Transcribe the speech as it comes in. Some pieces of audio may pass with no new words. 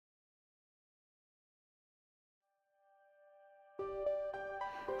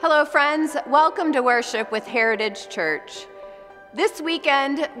Hello, friends. Welcome to worship with Heritage Church. This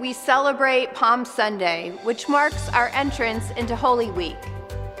weekend, we celebrate Palm Sunday, which marks our entrance into Holy Week.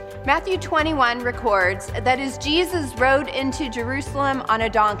 Matthew 21 records that as Jesus rode into Jerusalem on a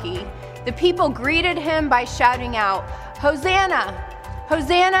donkey, the people greeted him by shouting out, "Hosanna!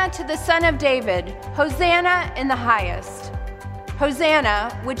 Hosanna to the Son of David! Hosanna in the highest!"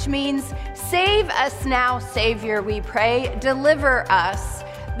 Hosanna, which means, "Save us now, Savior, we pray, deliver us."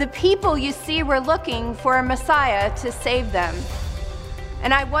 The people, you see, were looking for a Messiah to save them.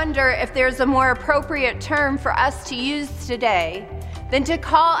 And I wonder if there's a more appropriate term for us to use today than to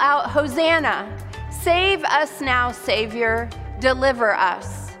call out Hosanna. Save us now, Savior, deliver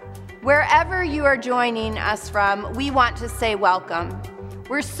us. Wherever you are joining us from, we want to say welcome.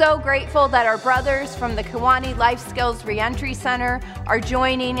 We're so grateful that our brothers from the Kiwani Life Skills Reentry Center are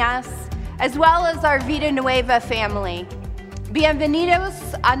joining us, as well as our Vida Nueva family.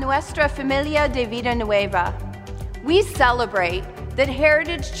 Bienvenidos a nuestra familia de Vida Nueva. We celebrate that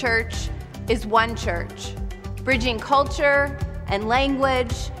Heritage Church is one church, bridging culture and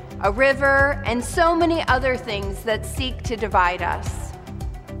language, a river, and so many other things that seek to divide us.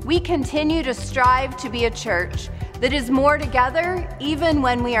 We continue to strive to be a church that is more together even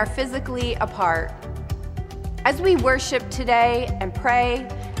when we are physically apart. As we worship today and pray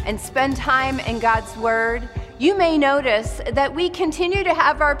and spend time in God's Word, you may notice that we continue to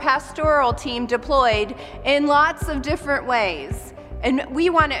have our pastoral team deployed in lots of different ways. And we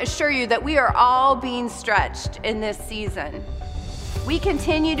want to assure you that we are all being stretched in this season. We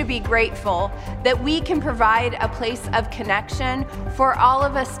continue to be grateful that we can provide a place of connection for all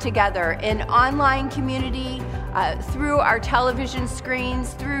of us together in online community, through our television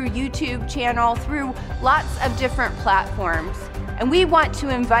screens, through YouTube channel, through lots of different platforms. And we want to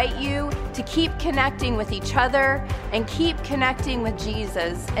invite you to keep connecting with each other and keep connecting with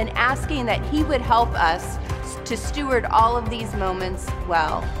Jesus and asking that He would help us to steward all of these moments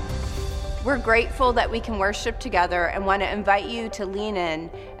well. We're grateful that we can worship together and want to invite you to lean in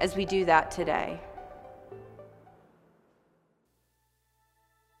as we do that today.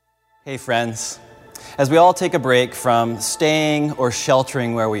 Hey friends, as we all take a break from staying or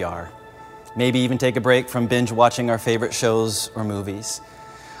sheltering where we are, maybe even take a break from binge watching our favorite shows or movies,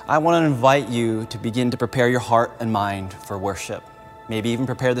 I want to invite you to begin to prepare your heart and mind for worship. Maybe even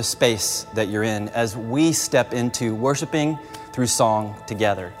prepare the space that you're in as we step into worshiping through song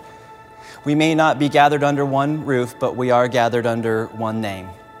together. We may not be gathered under one roof, but we are gathered under one name,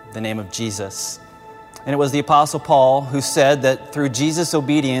 the name of Jesus. And it was the Apostle Paul who said that through Jesus'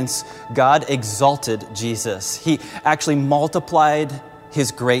 obedience, God exalted Jesus. He actually multiplied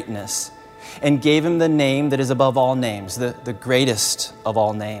His greatness and gave Him the name that is above all names, the greatest of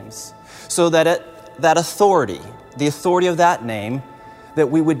all names. So that that authority, the authority of that name,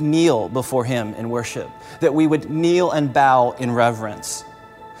 that we would kneel before Him in worship, that we would kneel and bow in reverence,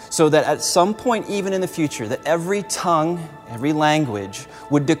 so that at some point, even in the future, that every tongue, every language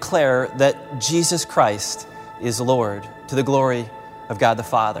would declare that Jesus Christ is Lord, to the glory of God the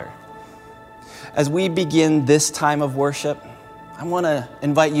Father. As we begin this time of worship, I want to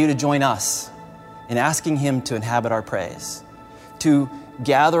invite you to join us in asking Him to inhabit our praise, to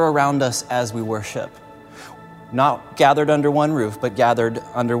gather around us as we worship, not gathered under one roof, but gathered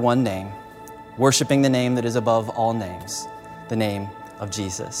under one name, worshiping the name that is above all names, the name of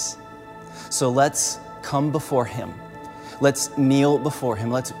Jesus. So let's come before Him. Let's kneel before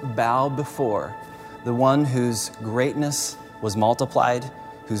Him. Let's bow before the one whose greatness was multiplied,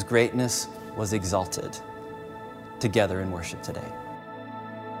 whose greatness was exalted, together in worship today.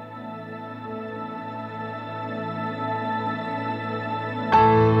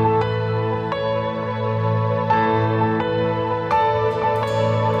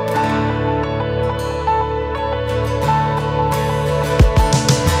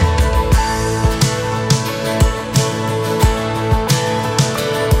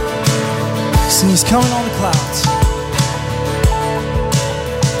 He's coming on the clouds.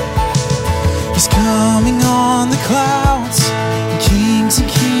 He's coming on the clouds. And kings and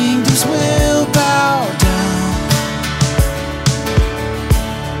kingdoms will bow down.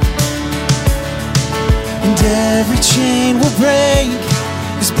 And every chain will break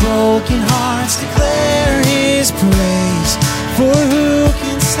as broken hearts declare His praise. For who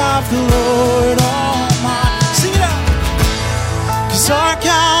can stop the Lord Almighty? Sing it out. 'Cause our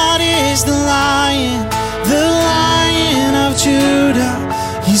God is the Lion of Judah.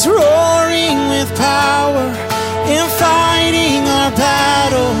 He's roaring with power and fighting our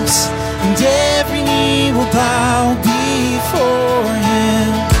battles, and every knee will bow before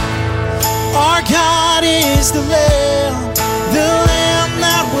Him. Our God is the Lamb that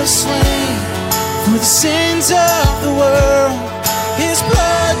was slain for the sins of the world. His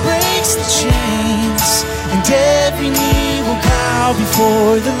blood breaks the chains, and every knee will bow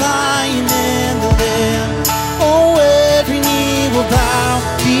before the Lion and the Lamb. Oh, every knee will bow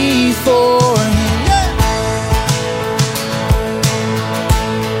before him. Yeah.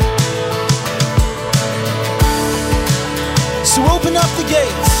 So open up the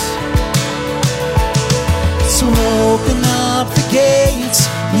gates. So open up the gates.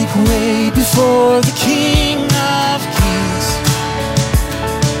 Make way before the King of Kings.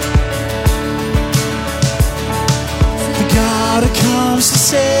 The God who comes to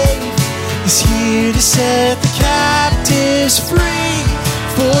save is here to set the captives free.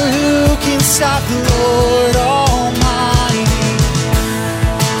 For who can stop the Lord Almighty?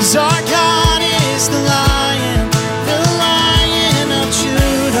 'Cause our God is the Lion of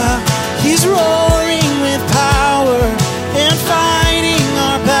Judah. He's roaring with power and fighting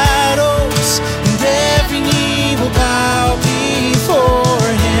our battles, and every knee will bow before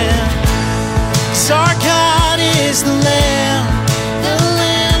him. 'Cause our God is the Lamb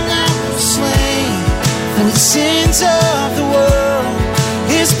that was slain for the sins of the world.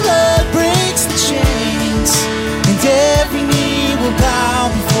 His blood breaks the chains, and every knee will bow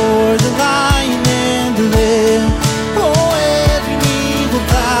before the Lion and the Lamb. Oh, every knee will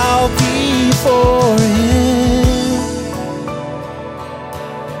bow before him.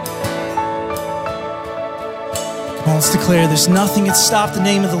 Come on, let's declare there's nothing that stopped the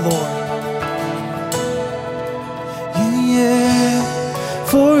name of the Lord. Yeah,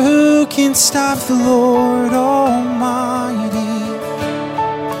 for who can stop the Lord Almighty?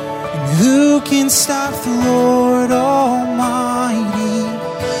 And who can stop the Lord Almighty?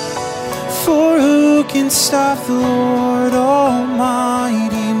 For who can stop the Lord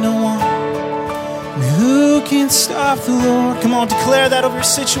Almighty? No one. And who can stop the Lord? Come on, declare that over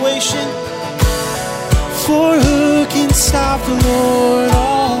your situation. For who can stop the Lord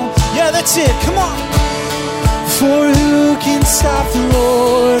Almighty? Yeah, that's it. Come on. For who can stop the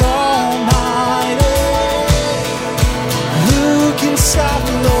Lord Almighty? Who can stop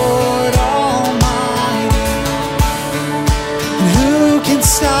the Lord Almighty? And who can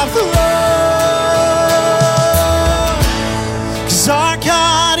stop the Lord? 'Cause our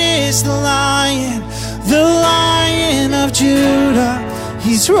God is the Lion of Judah.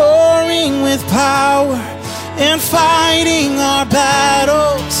 He's roaring with power and fighting our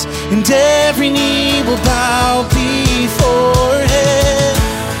battles, and every knee will bow before him.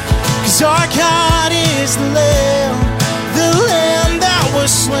 'Cause our God is the Lamb that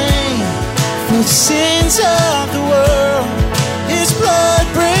was slain for the sins of the world. His blood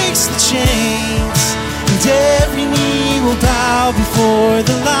breaks the chains, and every knee will bow before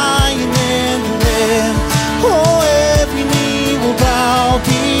the Lion and the Lamb. Oh, every knee will bow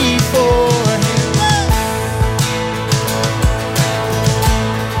before him.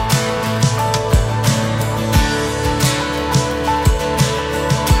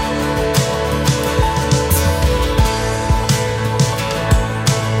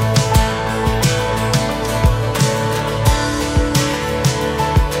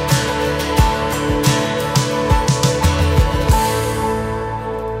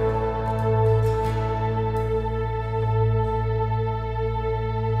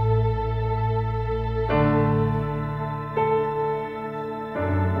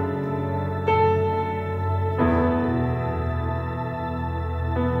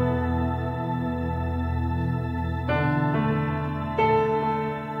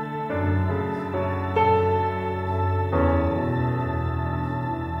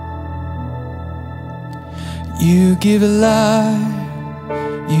 You give a light,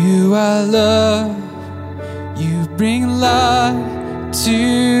 you are love, you bring light to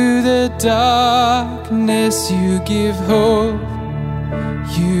the darkness, you give hope,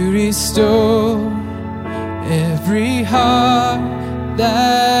 you restore every heart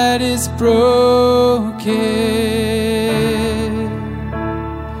that is broken.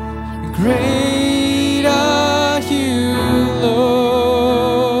 Great are you, Lord.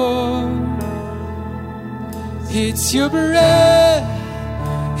 It's your breath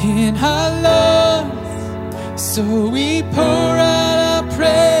in our lungs, so we pour out our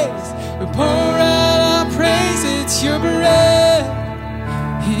praise. We pour out our praise. It's your breath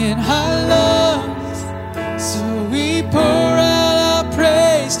in our lungs, so we pour out our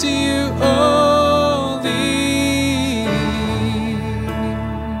praise to you only.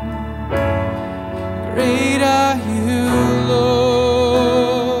 Great are you,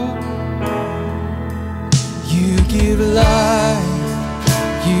 Lord. You give life,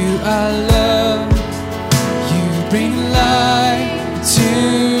 you are love, you bring light to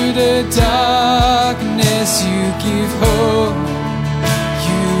the darkness, you give hope,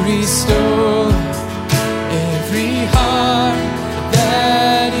 you restore every heart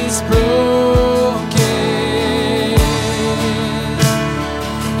that is broken.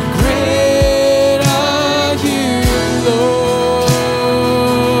 Great are you, Lord.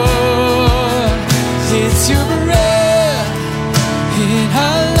 It's your breath in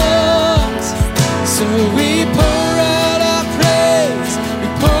our lungs, so we pour out our praise. We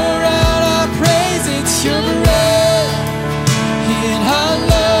pour out our praise. It's your breath in our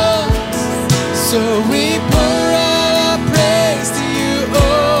lungs, so we pour out our praise to you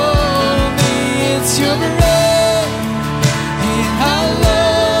only. It's your breath in our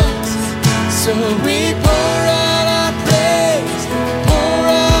lungs, so we pour out our praise. Pour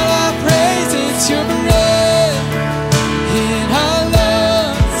out our praise. It's your breath in our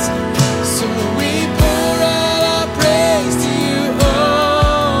lungs, so we pour out our praise to you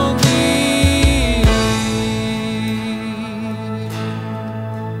only.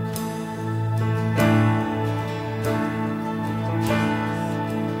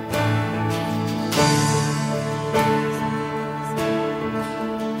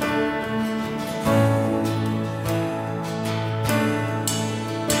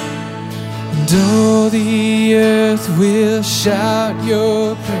 And all the earth will shout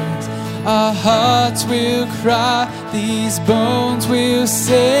your praise. Our hearts will cry, these bones will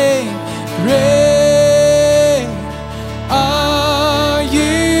sing. Great are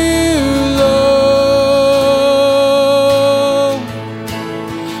you, Lord.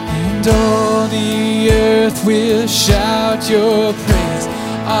 And all the earth will shout your praise.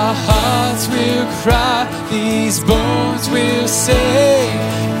 Our hearts will cry, these bones will sing.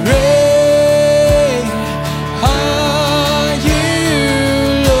 Great are you,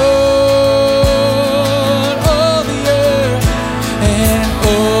 Lord. All the earth and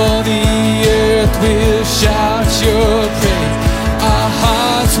all the earth will shout your praise. Our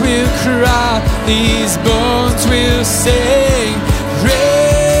hearts will cry, these bones will sing.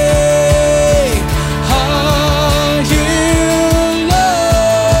 Great are you,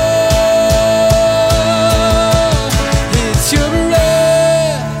 Lord. It's your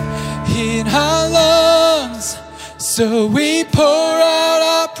breath in our lungs, so we pour out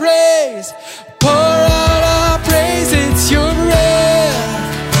our praise. Pour out our praise. It's your breath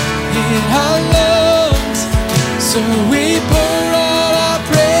in our lungs, so we pour out our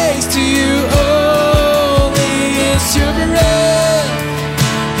praise to you only. It's your breath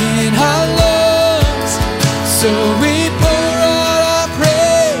in our lungs, so we pour out our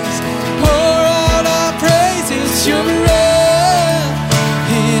praise. Pour out our praise. It's your breath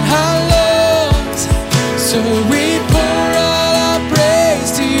in our lungs, so we pour out our praise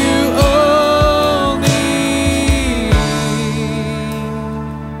to you only.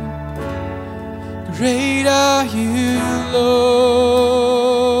 Great are you,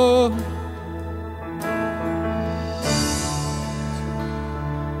 Lord.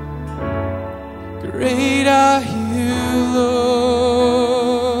 Great are you,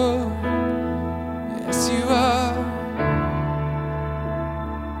 Lord. Yes, you are.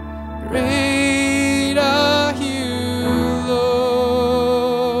 Great are you,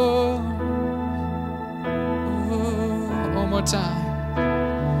 Lord. Oh, one more time.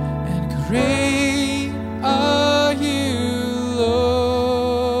 And great are you, Lord.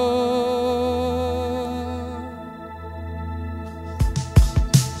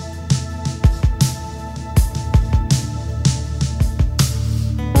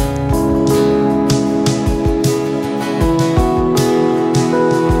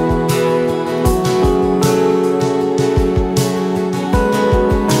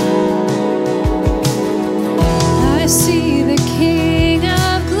 I see the King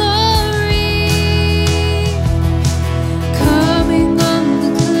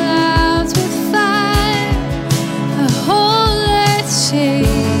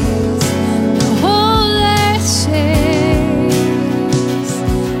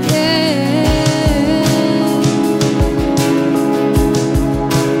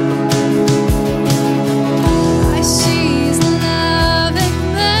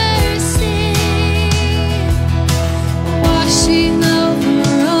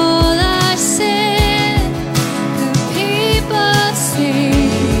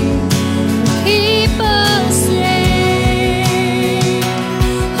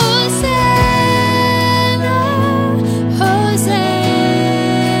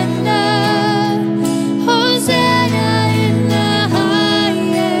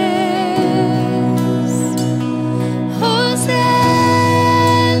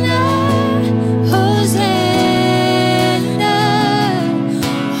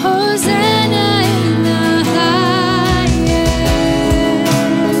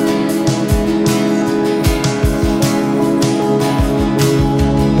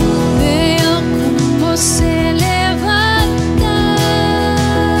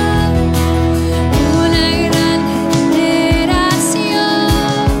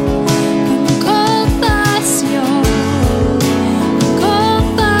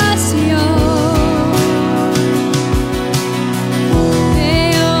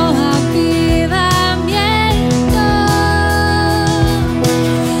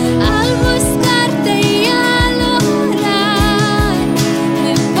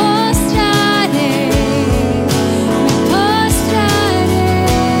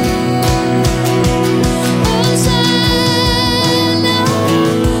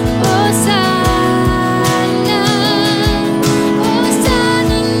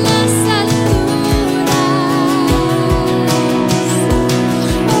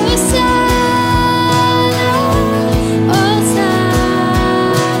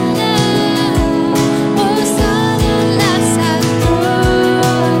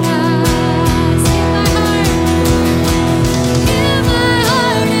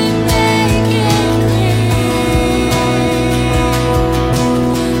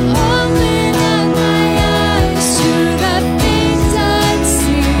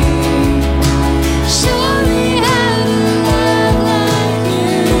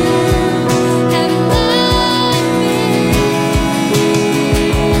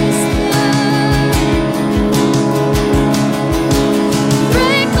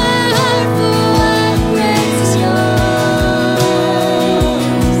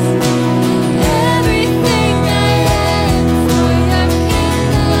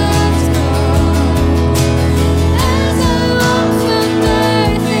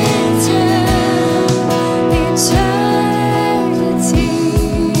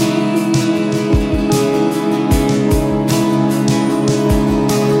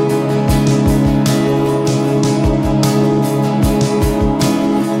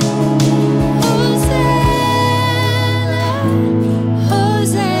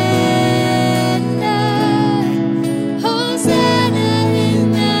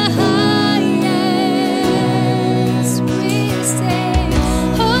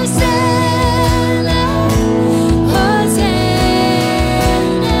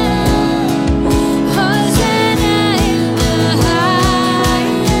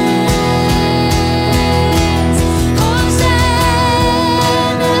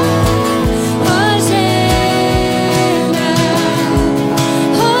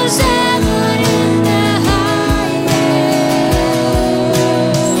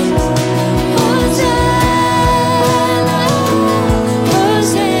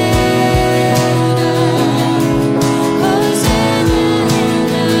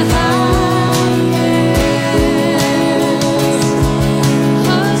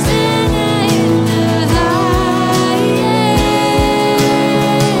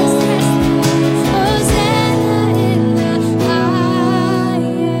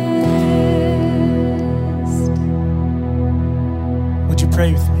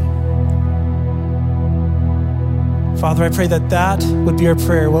Father, I pray that would be our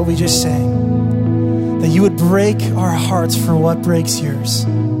prayer, what we just sang. That you would break our hearts for what breaks yours.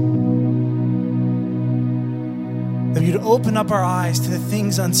 That you'd open up our eyes to the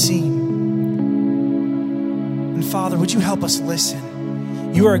things unseen. And Father, would you help us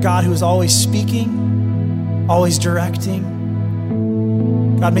listen? You are a God who is always speaking, always directing.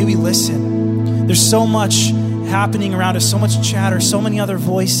 God, may we listen. There's so much happening around us, so much chatter, so many other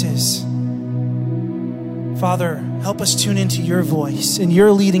voices. Father, help us tune into your voice and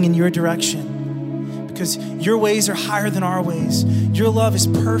your leading in your direction, because your ways are higher than our ways. Your love is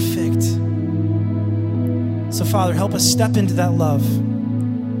perfect. So Father, help us step into that love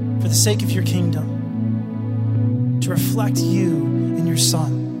for the sake of your kingdom, to reflect you and your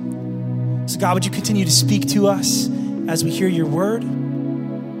Son. So God, would you continue to speak to us as we hear your word?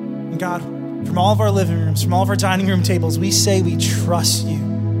 And God, from all of our living rooms, from all of our dining room tables, we say we trust you,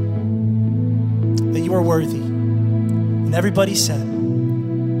 that you are worthy. And everybody said,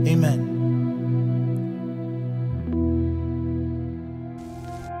 amen.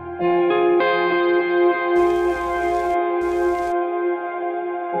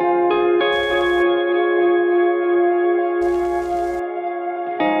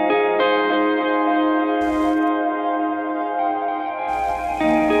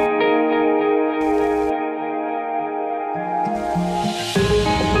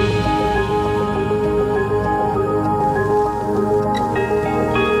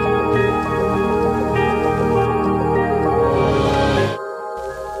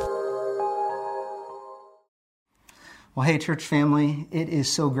 Well, hey, church family, it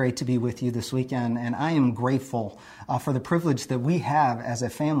is so great to be with you this weekend, and I am grateful for the privilege that we have as a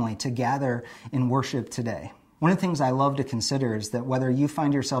family to gather in worship today. One of the things I love to consider is that whether you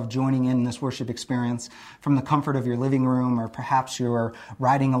find yourself joining in this worship experience from the comfort of your living room, or perhaps you're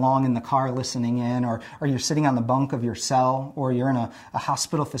riding along in the car listening in, or you're sitting on the bunk of your cell, or you're in a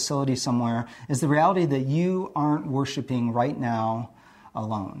hospital facility somewhere, is the reality that you aren't worshiping right now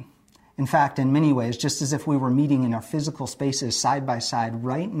alone. In fact, in many ways, just as if we were meeting in our physical spaces side by side,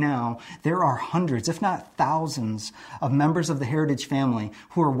 right now, there are hundreds, if not thousands, of members of the Heritage family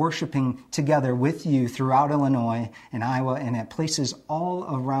who are worshiping together with you throughout Illinois and Iowa and at places all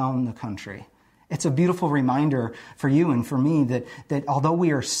around the country. It's a beautiful reminder for you and for me that although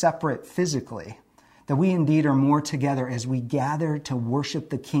we are separate physically, that we indeed are more together as we gather to worship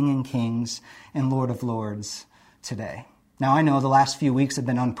the King and Kings and Lord of Lords today. Now, I know the last few weeks have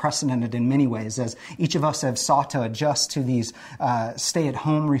been unprecedented in many ways, as each of us have sought to adjust to these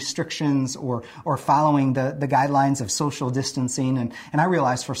stay-at-home restrictions or following the guidelines of social distancing. And I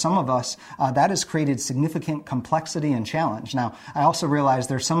realize for some of us, that has created significant complexity and challenge. Now, I also realize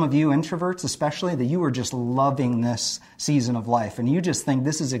there's some of you introverts especially that you are just loving this season of life, and you just think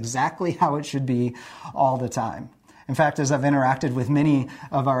this is exactly how it should be all the time. In fact, as I've interacted with many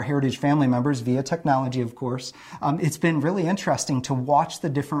of our Heritage family members via technology, of course, it's been really interesting to watch the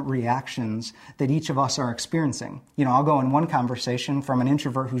different reactions that each of us are experiencing. You know, I'll go in one conversation from an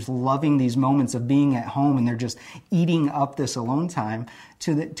introvert who's loving these moments of being at home and they're just eating up this alone time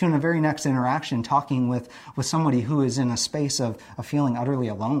to in the very next interaction talking with somebody who is in a space of feeling utterly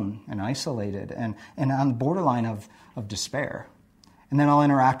alone and isolated and on the borderline of despair. And then I'll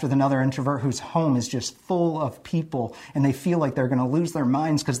interact with another introvert whose home is just full of people and they feel like they're going to lose their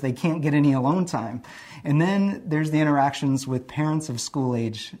minds because they can't get any alone time. And then there's the interactions with parents of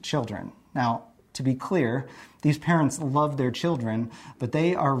school-age children. Now, to be clear, these parents love their children, but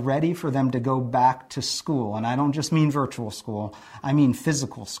they are ready for them to go back to school. And I don't just mean virtual school, I mean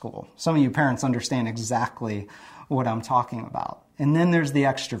physical school. Some of you parents understand exactly what I'm talking about. And then there's the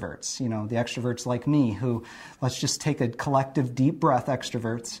extroverts, the extroverts like me who, let's just take a collective deep breath,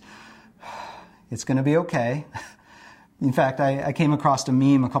 extroverts. It's going to be okay. In fact, I came across a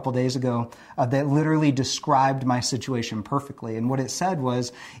meme a couple days ago that literally described my situation perfectly. And what it said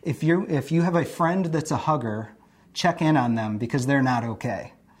was, if you have a friend that's a hugger, check in on them because they're not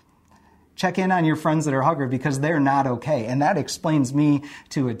okay. Check in on your friends that are hugger because they're not okay. And that explains me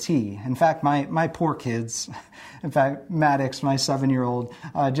to a T. In fact, my poor kids, in fact, Maddox, my 7-year-old,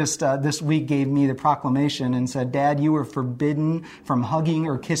 just this week gave me the proclamation and said, "Dad, you were forbidden from hugging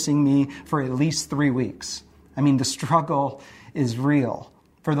or kissing me for at least 3 weeks." I mean, the struggle is real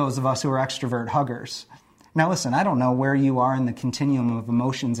for those of us who are extrovert huggers. Now listen, I don't know where you are in the continuum of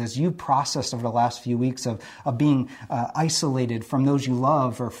emotions as you processed over the last few weeks of being isolated from those you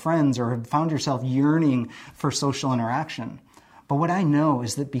love or friends, or have found yourself yearning for social interaction. But what I know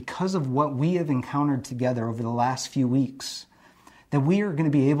is that because of what we have encountered together over the last few weeks, that we are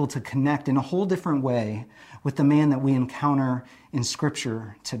going to be able to connect in a whole different way with the man that we encounter in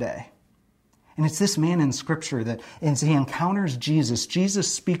Scripture today. And it's this man in Scripture that as he encounters Jesus,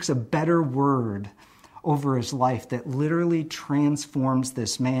 Jesus speaks a better word over his life that literally transforms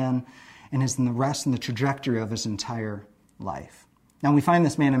this man and is in the rest and the trajectory of his entire life. Now, we find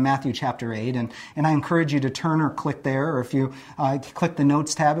this man in Matthew chapter 8, and I encourage you to turn or click there, or if you click the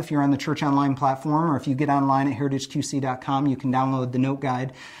Notes tab if you're on the Church Online platform, or if you get online at heritageqc.com, you can download the note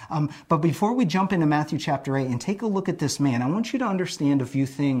guide. But before we jump into Matthew chapter 8 and take a look at this man, I want you to understand a few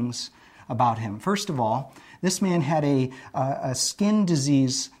things about him. First of all, this man had a skin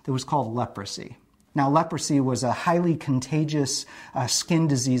disease that was called leprosy. Now, leprosy was a highly contagious skin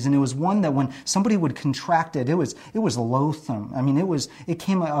disease, and it was one that when somebody would contract it, it was loathsome. I mean, it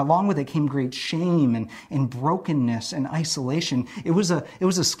came along with it came great shame and brokenness and isolation. It was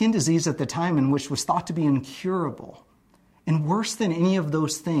a skin disease at the time in which was thought to be incurable. And worse than any of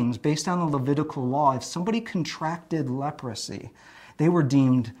those things, based on the Levitical law, if somebody contracted leprosy, they were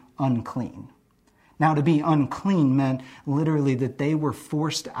deemed unclean. Now, to be unclean meant literally that they were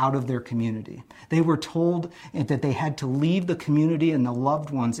forced out of their community. They were told that they had to leave the community and the loved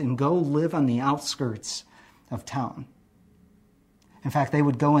ones and go live on the outskirts of town. In fact, they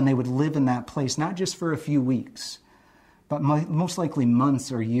would go and they would live in that place, not just for a few weeks, but most likely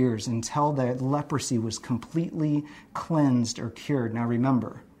months or years until their leprosy was completely cleansed or cured. Now,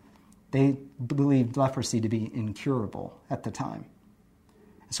 remember, they believed leprosy to be incurable at the time.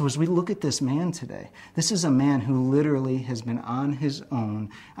 So as we look at this man today, this is a man who literally has been on his own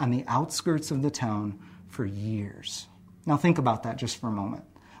on the outskirts of the town for years. Now think about that just for a moment.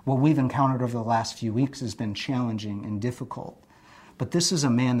 What we've encountered over the last few weeks has been challenging and difficult. But this is a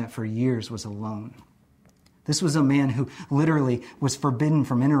man that for years was alone. This was a man who literally was forbidden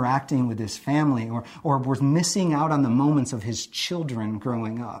from interacting with his family or was missing out on the moments of his children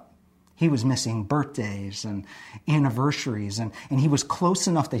growing up. He was missing birthdays and anniversaries, and he was close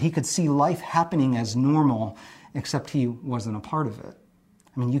enough that he could see life happening as normal, except he wasn't a part of it.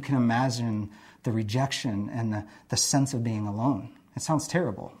 I mean, you can imagine the rejection and the sense of being alone. It sounds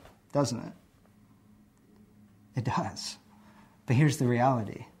terrible, doesn't it? It does. But here's the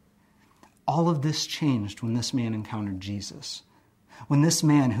reality. All of this changed when this man encountered Jesus. When this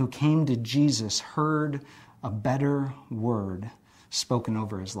man who came to Jesus heard a better word spoken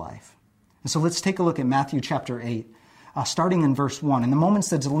over his life. And so let's take a look at Matthew chapter 8, starting in verse 1. In the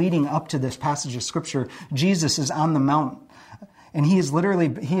moments that's leading up to this passage of Scripture, Jesus is on the mountain. And he is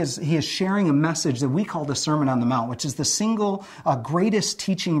sharing a message that we call the Sermon on the Mount, which is the single greatest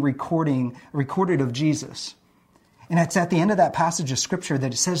teaching recorded of Jesus. And it's at the end of that passage of Scripture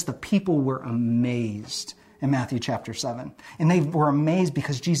that it says the people were amazed in Matthew chapter 7. And they were amazed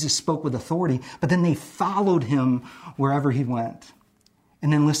because Jesus spoke with authority, but then they followed him wherever he went.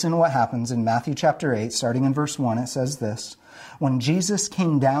 And then listen to what happens in Matthew chapter 8, starting in verse 1. It says this: When Jesus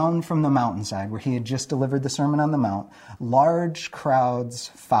came down from the mountainside where he had just delivered the Sermon on the Mount, large crowds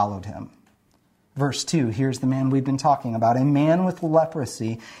followed him. Verse 2, here's the man we've been talking about. A man with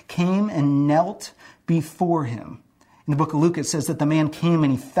leprosy came and knelt before him. In the book of Luke, it says that the man came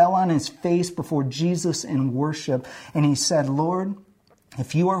and he fell on his face before Jesus in worship. And he said, Lord,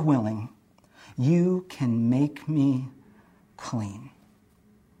 if you are willing, you can make me clean.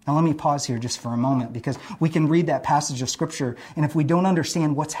 Now let me pause here just for a moment, because we can read that passage of Scripture, and if we don't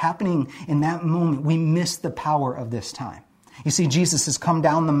understand what's happening in that moment, we miss the power of this time. You see, Jesus has come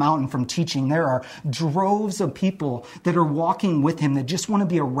down the mountain from teaching. There are droves of people that are walking with him, that just want to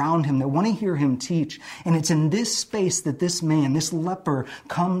be around him, that want to hear him teach. And it's in this space that this man, this leper,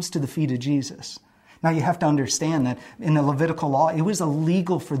 comes to the feet of Jesus. Now you have to understand that in the Levitical law, it was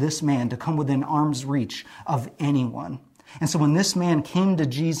illegal for this man to come within arm's reach of anyone. And so when this man came to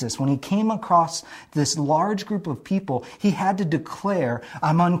Jesus, when he came across this large group of people, he had to declare,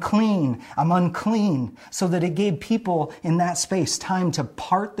 I'm unclean, so that it gave people in that space time to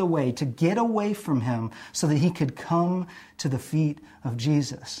part the way, to get away from him, so that he could come to the feet of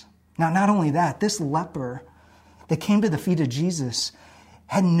Jesus. Now, not only that, this leper that came to the feet of Jesus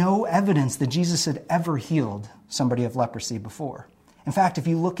had no evidence that Jesus had ever healed somebody of leprosy before. In fact, if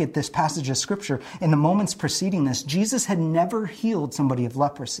you look at this passage of Scripture, in the moments preceding this, Jesus had never healed somebody of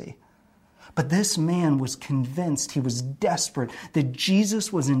leprosy. But this man was convinced, he was desperate, that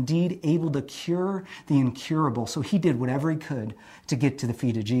Jesus was indeed able to cure the incurable. So he did whatever he could to get to the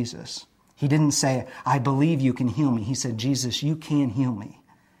feet of Jesus. He didn't say, I believe you can heal me. He said, Jesus, you can heal me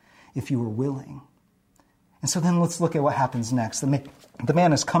if you are willing. And so then let's look at what happens next. The man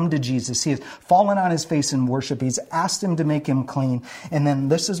has come to Jesus. He has fallen on his face in worship. He's asked him to make him clean. And then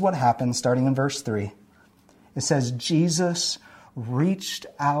this is what happens, starting in verse 3. It says, Jesus reached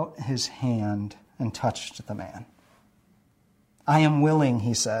out his hand and touched the man. I am willing,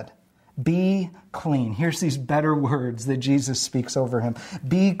 he said, Be clean. Here's these better words that Jesus speaks over him.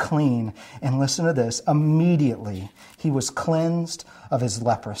 Be clean. And listen to this. Immediately he was cleansed of his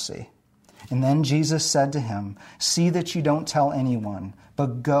leprosy. And then Jesus said to him, see that you don't tell anyone,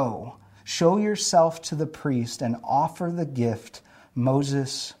 but go, show yourself to the priest and offer the gift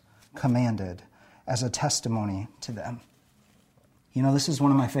Moses commanded as a testimony to them. You know, this is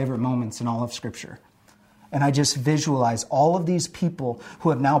one of my favorite moments in all of Scripture. And I just visualize all of these people who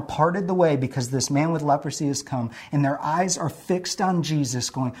have now parted the way because this man with leprosy has come, and their eyes are fixed on Jesus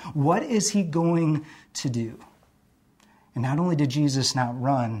going, what is he going to do? And not only did Jesus not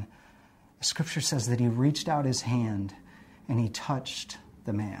run, Scripture says that he reached out his hand and he touched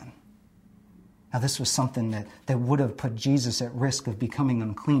the man. Now, this was something that would have put Jesus at risk of becoming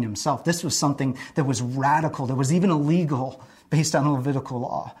unclean himself. This was something that was radical, that was even illegal based on Levitical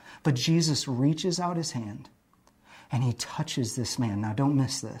law. But Jesus reaches out his hand and he touches this man. Now, don't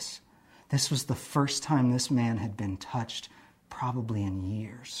miss this. This was the first time this man had been touched probably in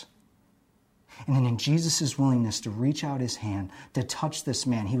years. And then in Jesus' willingness to reach out his hand to touch this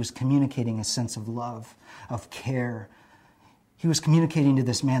man, he was communicating a sense of love, of care. He was communicating to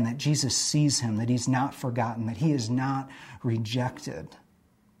this man that Jesus sees him, that he's not forgotten, that he is not rejected.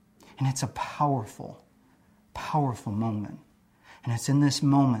 And it's a powerful, powerful moment. And it's in this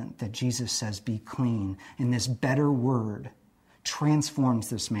moment that Jesus says, be clean. And this better word transforms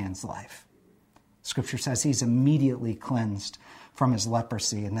this man's life. Scripture says he's immediately cleansed from his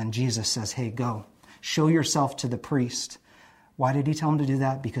leprosy. And then Jesus says, hey, go, show yourself to the priest. Why did he tell him to do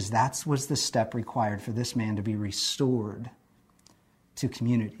that? Because that was the step required for this man to be restored to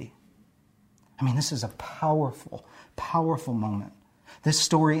community. I mean, this is a powerful, powerful moment. This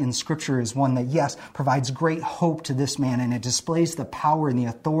story in Scripture is one that, yes, provides great hope to this man, and it displays the power and the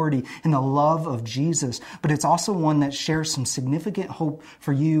authority and the love of Jesus, but it's also one that shares some significant hope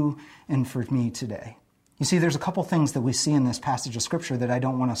for you and for me today. You see, there's a couple things that we see in this passage of Scripture that I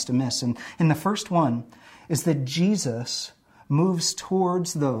don't want us to miss. And the first one is that Jesus moves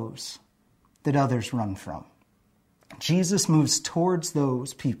towards those that others run from. Jesus moves towards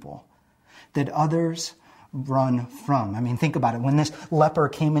those people that others run from. I mean, think about it. When this leper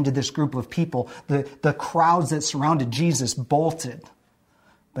came into this group of people, the crowds that surrounded Jesus bolted.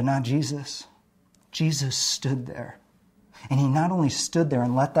 But not Jesus. Jesus stood there. And he not only stood there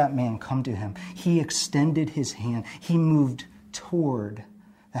and let that man come to him, he extended his hand. He moved toward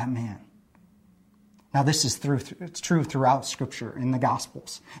that man. Now, this is it's true throughout Scripture in the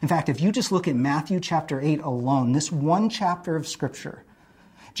Gospels. In fact, if you just look at Matthew chapter 8 alone, this one chapter of Scripture,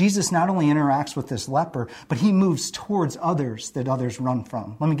 Jesus not only interacts with this leper, but he moves towards others that others run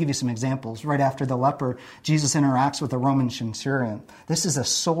from. Let me give you some examples. Right after the leper, Jesus interacts with a Roman centurion. This is a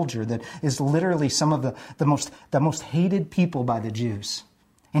soldier that is literally some of the most hated people by the Jews.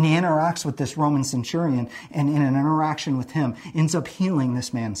 And he interacts with this Roman centurion, and in an interaction with him, ends up healing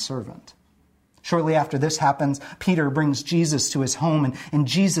this man's servant. Shortly after this happens, Peter brings Jesus to his home, and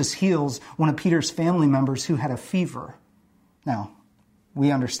Jesus heals one of Peter's family members who had a fever. Now, we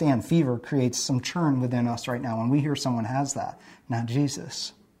understand fever creates some churn within us right now when we hear someone has that. Not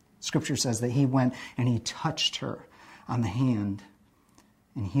Jesus. Scripture says that he went and he touched her on the hand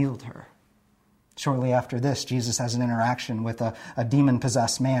and healed her. Shortly after this, Jesus has an interaction with a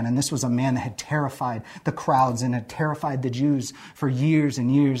demon-possessed man. And this was a man that had terrified the crowds and had terrified the Jews for years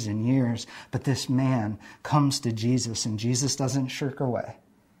and years and years. But this man comes to Jesus, and Jesus doesn't shirk away.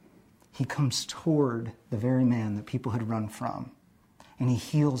 He comes toward the very man that people had run from. And he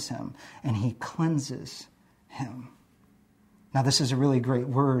heals him, and he cleanses him. Now, this is a really great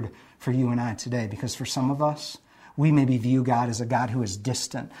word for you and I today, because for some of us, we maybe view God as a God who is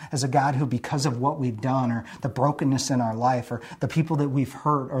distant, as a God who, because of what we've done or the brokenness in our life or the people that we've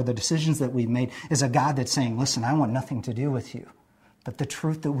hurt or the decisions that we've made, is a God that's saying, listen, I want nothing to do with you. But the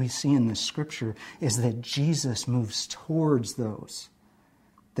truth that we see in this Scripture is that Jesus moves towards those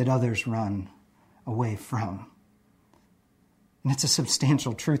that others run away from. And it's a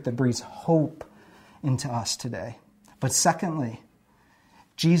substantial truth that breathes hope into us today. But secondly,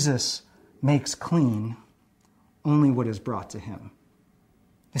 Jesus makes clean only what is brought to him.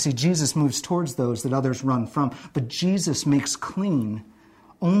 You see, Jesus moves towards those that others run from, but Jesus makes clean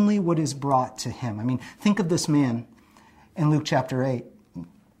only what is brought to him. I mean, think of this man in Luke chapter 8,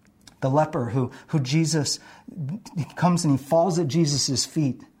 the leper who Jesus comes and he falls at Jesus'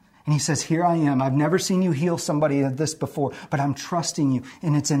 feet. And he says, here I am. I've never seen you heal somebody like this before, but I'm trusting you.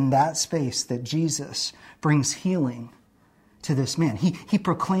 And it's in that space that Jesus brings healing to this man. He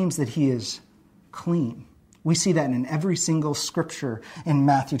proclaims that he is clean. We see that in every single scripture in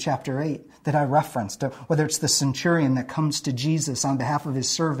Matthew chapter 8 that I referenced, whether it's the centurion that comes to Jesus on behalf of his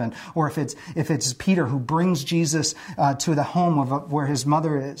servant, or if it's Peter who brings Jesus to the home of where his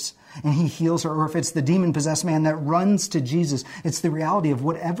mother is, and he heals her, or if it's the demon-possessed man that runs to Jesus. It's the reality of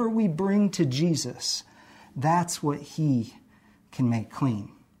whatever we bring to Jesus, that's what he can make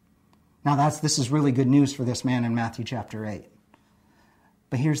clean. Now this is really good news for this man in Matthew chapter 8.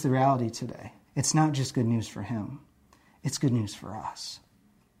 But here's the reality today. It's not just good news for him. It's good news for us.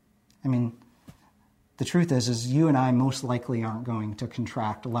 I mean, the truth is you and I most likely aren't going to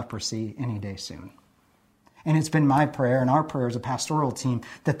contract leprosy any day soon. And it's been my prayer and our prayer as a pastoral team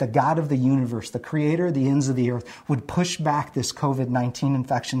that the God of the universe, the creator of the ends of the earth, would push back this COVID-19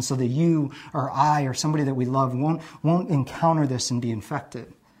 infection so that you or I or somebody that we love won't encounter this and be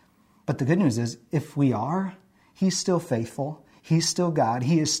infected. But the good news is, if we are, he's still faithful. He's still God.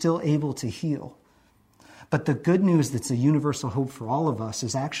 He is still able to heal. But the good news that's a universal hope for all of us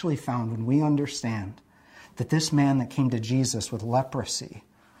is actually found when we understand that this man that came to Jesus with leprosy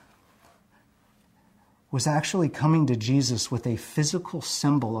was actually coming to Jesus with a physical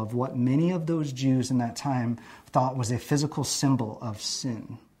symbol of what many of those Jews in that time thought was a physical symbol of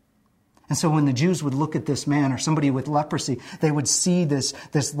sin. And so when the Jews would look at this man or somebody with leprosy, they would see this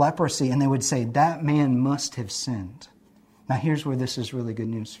leprosy and they would say, that man must have sinned. Now here's where this is really good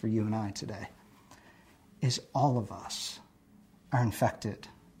news for you and I today, is all of us are infected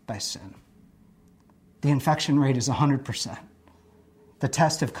by sin. The infection rate is 100%. The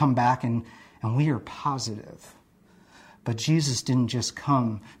tests have come back and we are positive. But Jesus didn't just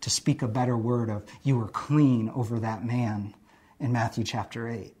come to speak a better word of you were clean over that man in Matthew chapter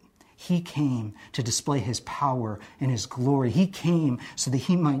 8. He came to display his power and his glory. He came so that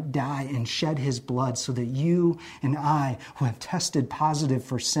he might die and shed his blood so that you and I, who have tested positive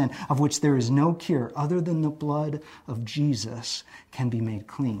for sin, of which there is no cure other than the blood of Jesus, can be made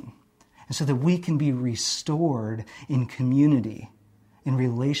clean. And so that we can be restored in community, in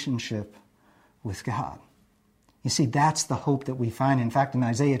relationship with God. You see, that's the hope that we find. In fact, in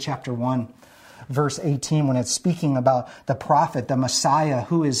Isaiah chapter 1, verse 18, when it's speaking about the prophet, the Messiah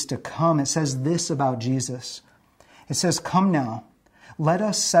who is to come, it says this about Jesus. It says, "Come now, let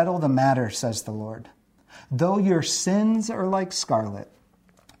us settle the matter, says the Lord. Though your sins are like scarlet,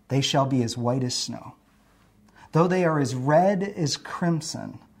 they shall be as white as snow. Though they are as red as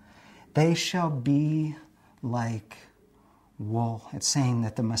crimson, they shall be like wool." It's saying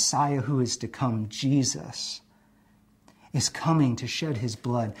that the Messiah who is to come, Jesus, is coming to shed his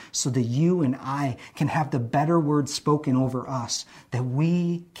blood so that you and I can have the better word spoken over us, that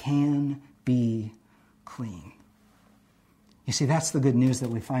we can be clean. You see, that's the good news that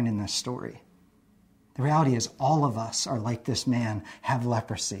we find in this story. The reality is all of us are like this man, have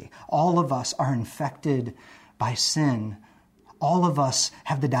leprosy. All of us are infected by sin. All of us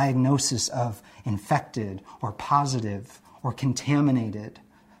have the diagnosis of infected or positive or contaminated.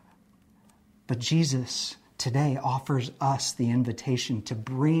 But Jesus today offers us the invitation to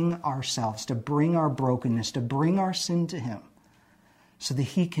bring ourselves, to bring our brokenness, to bring our sin to him so that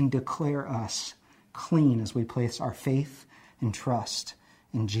he can declare us clean as we place our faith and trust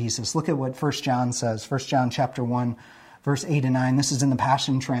in Jesus. Look at what 1 John says. 1 John chapter 1, verse 8 and 9. This is in the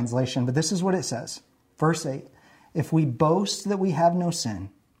Passion Translation, but this is what it says. Verse 8, "If we boast that we have no sin,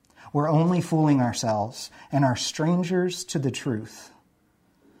 we're only fooling ourselves and are strangers to the truth."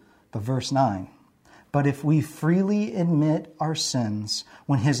 But verse 9, "But if we freely admit our sins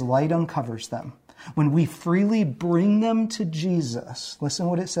when his light uncovers them, when we freely bring them to Jesus," listen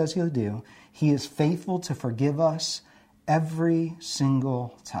what it says he'll do, "he is faithful to forgive us every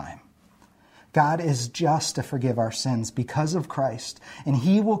single time." God is just to forgive our sins because of Christ, and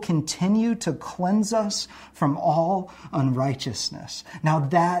he will continue to cleanse us from all unrighteousness. Now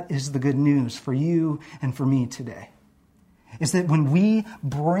that is the good news for you and for me today. Is that when we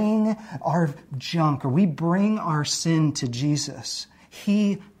bring our junk or we bring our sin to Jesus,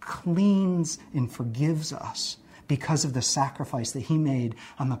 he cleans and forgives us because of the sacrifice that he made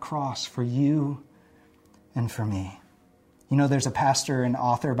on the cross for you and for me. You know, there's a pastor and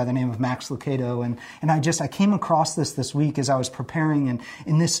author by the name of Max Lucado, and I came across this week as I was preparing, and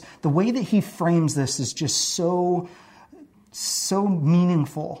in this, the way that he frames this is just so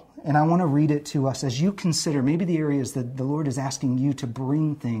meaningful. And I want to read it to us as you consider maybe the areas that the Lord is asking you to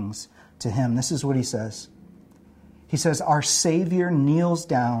bring things to him. This is what he says. He says, "Our Savior kneels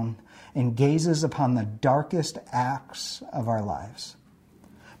down and gazes upon the darkest acts of our lives.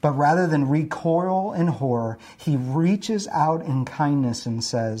 But rather than recoil in horror, he reaches out in kindness and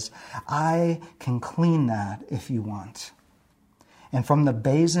says, 'I can clean that if you want.' And from the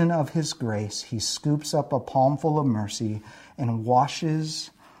basin of his grace, he scoops up a palmful of mercy and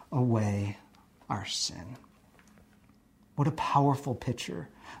washes away our sin. What a powerful picture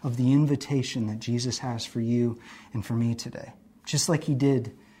of the invitation that Jesus has for you and for me today. Just like he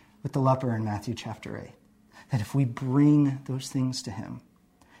did with the leper in Matthew chapter 8. That if we bring those things to him,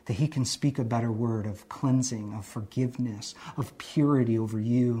 that he can speak a better word of cleansing, of forgiveness, of purity over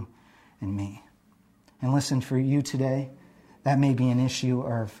you and me. And listen, for you today, that may be an issue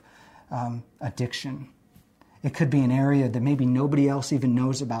of addiction. It could be an area that maybe nobody else even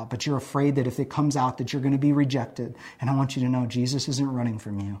knows about, but you're afraid that if it comes out that you're going to be rejected. And I want you to know Jesus isn't running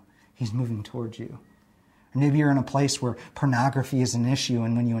from you. He's moving towards you. Or maybe you're in a place where pornography is an issue,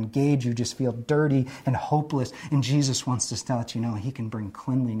 and when you engage, you just feel dirty and hopeless. And Jesus wants to let you know he can bring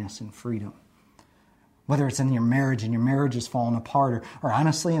cleanliness and freedom. Whether it's in your marriage and your marriage is falling apart, or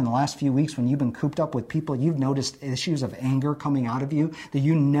honestly, in the last few weeks when you've been cooped up with people, you've noticed issues of anger coming out of you that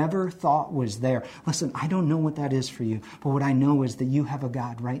you never thought was there. Listen, I don't know what that is for you, but what I know is that you have a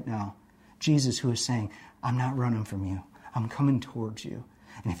God right now, Jesus, who is saying, I'm not running from you. I'm coming towards you.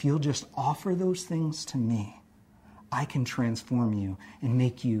 And if you'll just offer those things to me, I can transform you and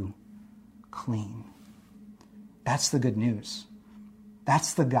make you clean. That's the good news.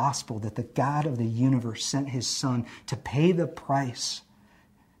 That's the gospel, that the God of the universe sent his Son to pay the price,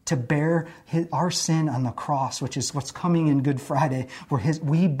 to bear our sin on the cross, which is what's coming in Good Friday, where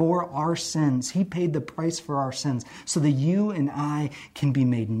we bore our sins. He paid the price for our sins so that you and I can be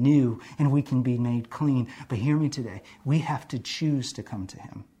made new and we can be made clean. But hear me today, we have to choose to come to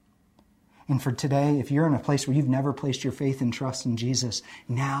him. And for today, if you're in a place where you've never placed your faith and trust in Jesus,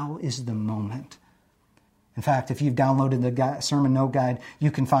 now is the moment. In fact, if you've downloaded the sermon note guide, you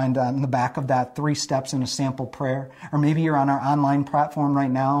can find on the back of that 3 steps in a sample prayer. Or maybe you're on our online platform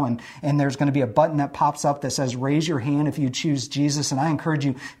right now and there's going to be a button that pops up that says raise your hand if you choose Jesus. And I encourage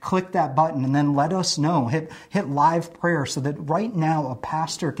you, click that button and then let us know. Hit live prayer so that right now a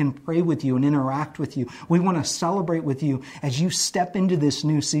pastor can pray with you and interact with you. We want to celebrate with you as you step into this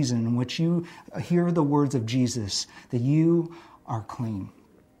new season in which you hear the words of Jesus, that you are clean.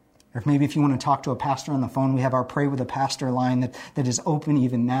 Or maybe if you want to talk to a pastor on the phone, we have our Pray with a Pastor line that is open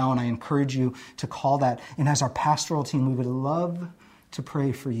even now, and I encourage you to call that. And as our pastoral team, we would love to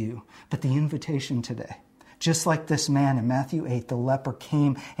pray for you. But the invitation today, just like this man in Matthew 8, the leper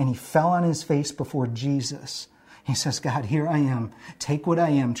came and he fell on his face before Jesus. He says, God, here I am. Take what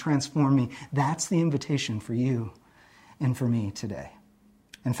I am, transform me. That's the invitation for you and for me today.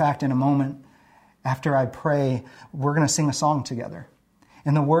 In fact, in a moment, after I pray, we're going to sing a song together.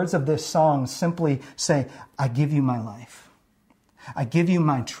 And the words of this song simply say, I give you my life. I give you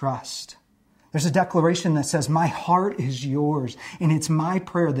my trust. There's a declaration that says, my heart is yours. And it's my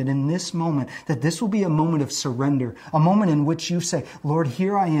prayer that in this moment, that this will be a moment of surrender, a moment in which you say, Lord,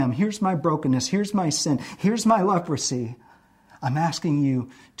 here I am. Here's my brokenness. Here's my sin. Here's my leprosy. I'm asking you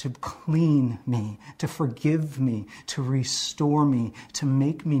to clean me, to forgive me, to restore me, to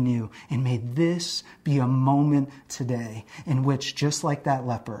make me new. And may this be a moment today in which, just like that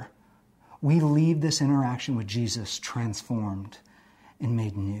leper, we leave this interaction with Jesus transformed and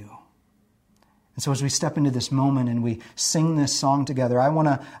made new. And so as we step into this moment and we sing this song together, I want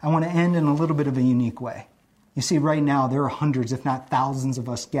to end in a little bit of a unique way. You see, right now, there are hundreds, if not thousands of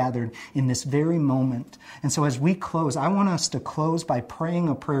us gathered in this very moment. And so as we close, I want us to close by praying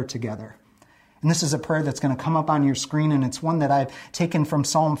a prayer together. And this is a prayer that's going to come up on your screen, and it's one that I've taken from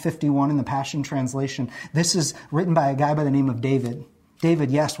Psalm 51 in the Passion Translation. This is written by a guy by the name of David. David,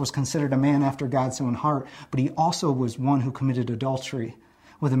 yes, was considered a man after God's own heart, but he also was one who committed adultery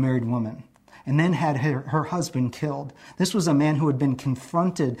with a married woman, and then had her husband killed. This was a man who had been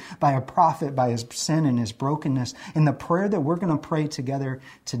confronted by a prophet, by his sin and his brokenness. And the prayer that we're going to pray together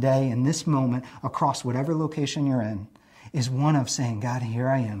today in this moment, across whatever location you're in, is one of saying, God, here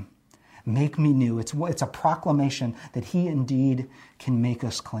I am. Make me new. It's a proclamation that he indeed can make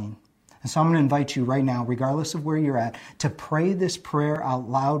us clean. And so I'm going to invite you right now, regardless of where you're at, to pray this prayer out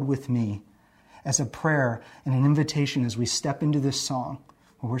loud with me as a prayer and an invitation as we step into this song.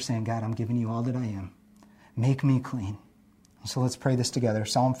 We're saying, God, I'm giving you all that I am. Make me clean. So let's pray this together.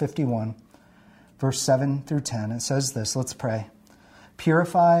 Psalm 51, verse 7 through 10. It says this. Let's pray.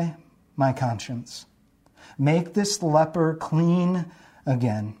 Purify my conscience. Make this leper clean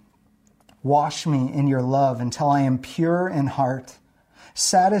again. Wash me in your love until I am pure in heart.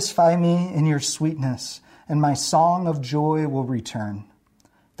 Satisfy me in your sweetness, and my song of joy will return.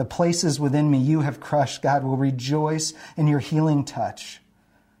 The places within me you have crushed, God, will rejoice in your healing touch.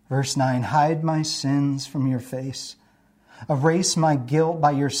 Verse 9, hide my sins from your face. Erase my guilt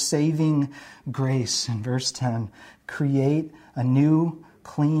by your saving grace. And verse 10, Create a new,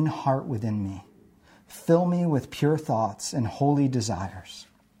 clean heart within me. Fill me with pure thoughts and holy desires,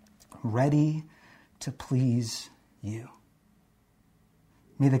 ready to please you.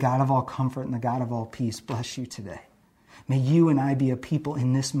 May the God of all comfort and the God of all peace bless you today. May you and I be a people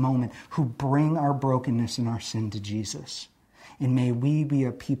in this moment who bring our brokenness and our sin to Jesus. And may we be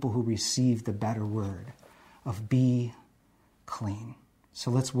a people who receive the better word of be clean.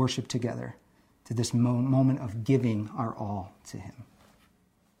 So let's worship together to this moment of giving our all to him.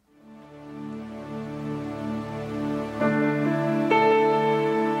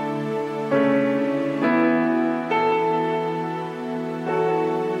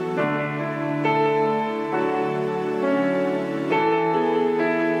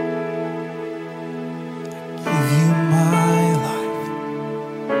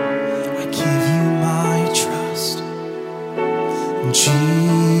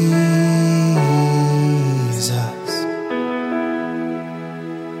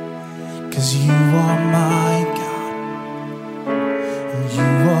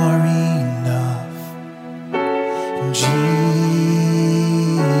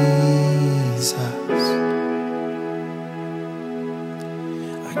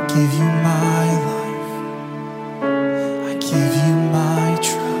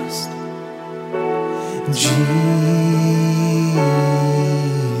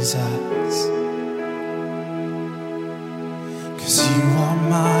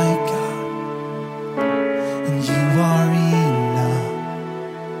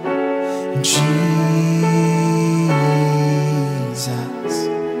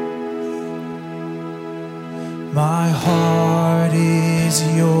 My heart is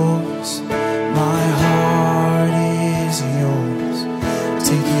yours. My heart is yours.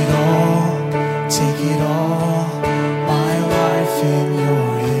 Take it all, take it all. My life in your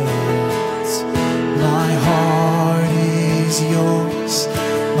hands. My heart is yours.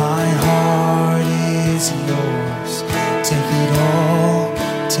 My heart is yours. Take it all,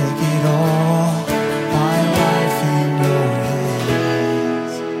 take it all. My life in your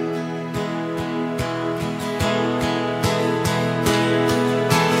hands.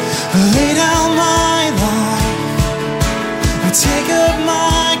 Lay down my life, take up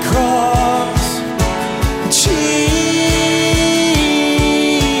my cross, Jesus.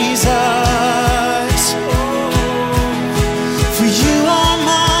 For you are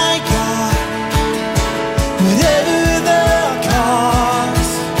my God, whatever the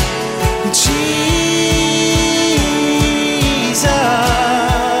cost, Jesus.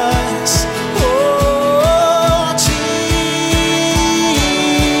 Oh,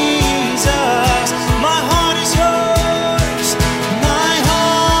 Jesus.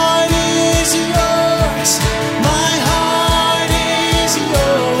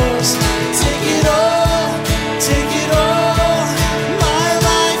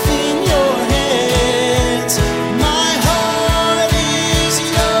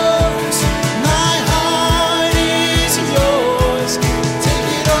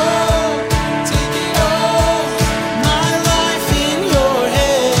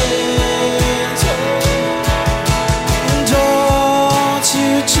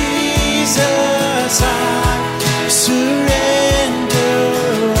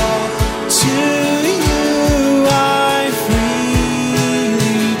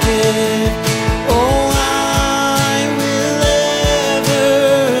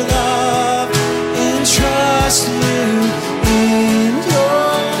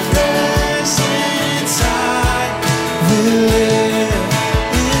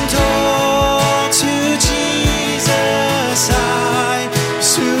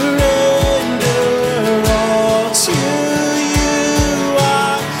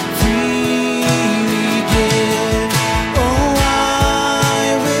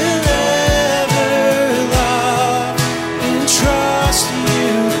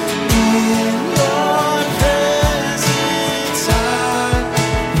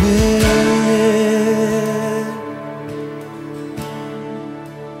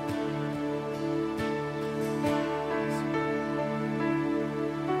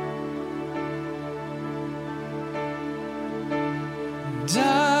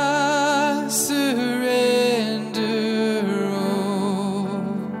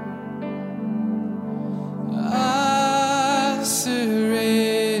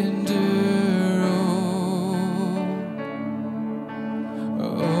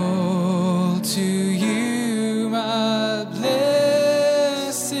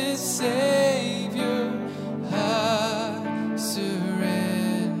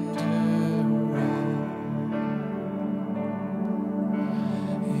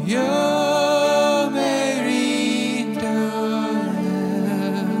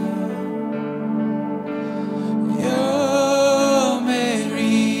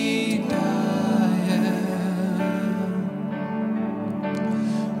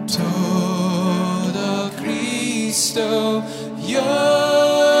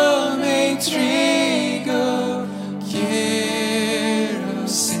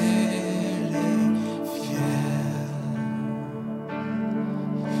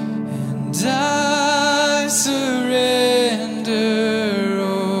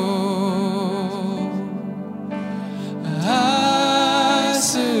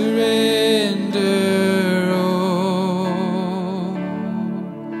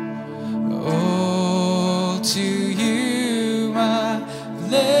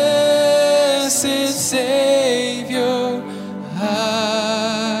 blessed Savior,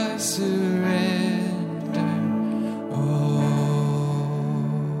 I surrender all.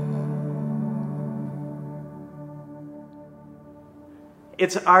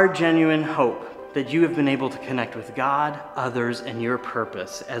 It's our genuine hope that you have been able to connect with God, others, and your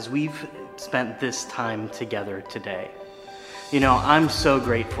purpose as we've spent this time together today. You know, I'm so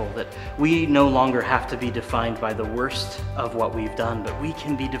grateful that we no longer have to be defined by the worst of what we've done, but we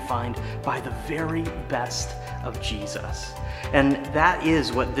can be defined by the very best of Jesus. And that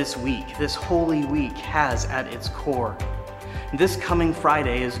is what this week, this Holy Week, has at its core. This coming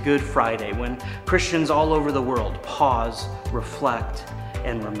Friday is Good Friday, when Christians all over the world pause, reflect,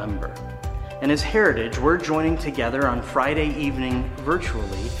 and remember. And as Heritage, we're joining together on Friday evening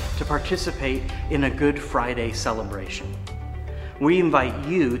virtually to participate in a Good Friday celebration. We invite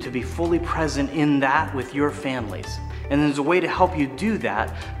you to be fully present in that with your families. And as a way to help you do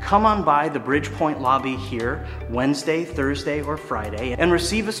that, come on by the Bridgepoint lobby here Wednesday, Thursday, or Friday and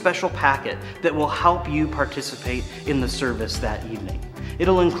receive a special packet that will help you participate in the service that evening.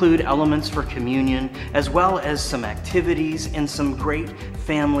 It'll include elements for communion, as well as some activities and some great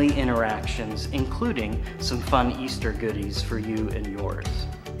family interactions, including some fun Easter goodies for you and yours.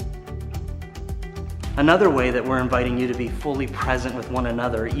 Another way that we're inviting you to be fully present with one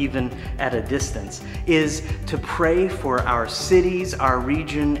another, even at a distance, is to pray for our cities, our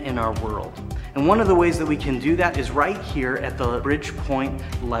region, and our world. And one of the ways that we can do that is right here at the Bridgepoint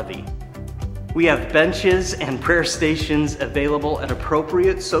Levee. We have benches and prayer stations available at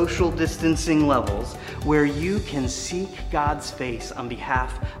appropriate social distancing levels where you can seek God's face on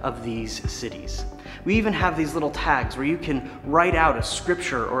behalf of these cities. We even have these little tags where you can write out a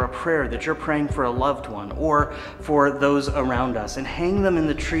scripture or a prayer that you're praying for a loved one or for those around us and hang them in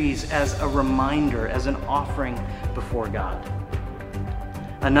the trees as a reminder, as an offering before God.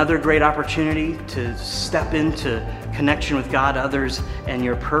 Another great opportunity to step into connection with God, others, and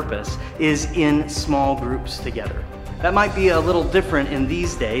your purpose is in small groups together. That might be a little different in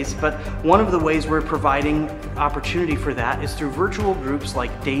these days, but one of the ways we're providing opportunity for that is through virtual groups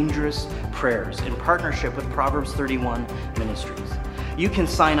like Dangerous Prayers in partnership with Proverbs 31 Ministries. You can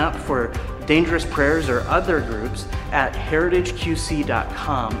sign up for Dangerous Prayers or other groups at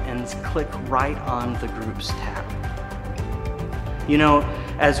heritageqc.com and click right on the Groups tab. You know,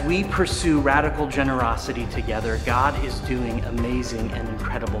 as we pursue radical generosity together, God is doing amazing and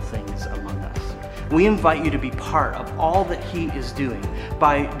incredible things among us. We invite you to be part of all that He is doing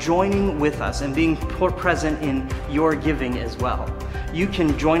by joining with us and being present in your giving as well. You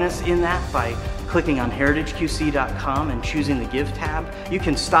can join us in that by clicking on heritageqc.com and choosing the Give tab. You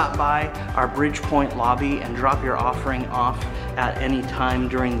can stop by our Bridgepoint lobby and drop your offering off at any time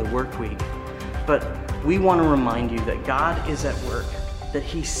during the work week. But we want to remind you that God is at work, that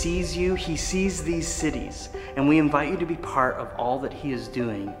He sees you, He sees these cities, and we invite you to be part of all that He is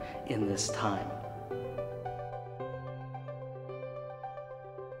doing in this time.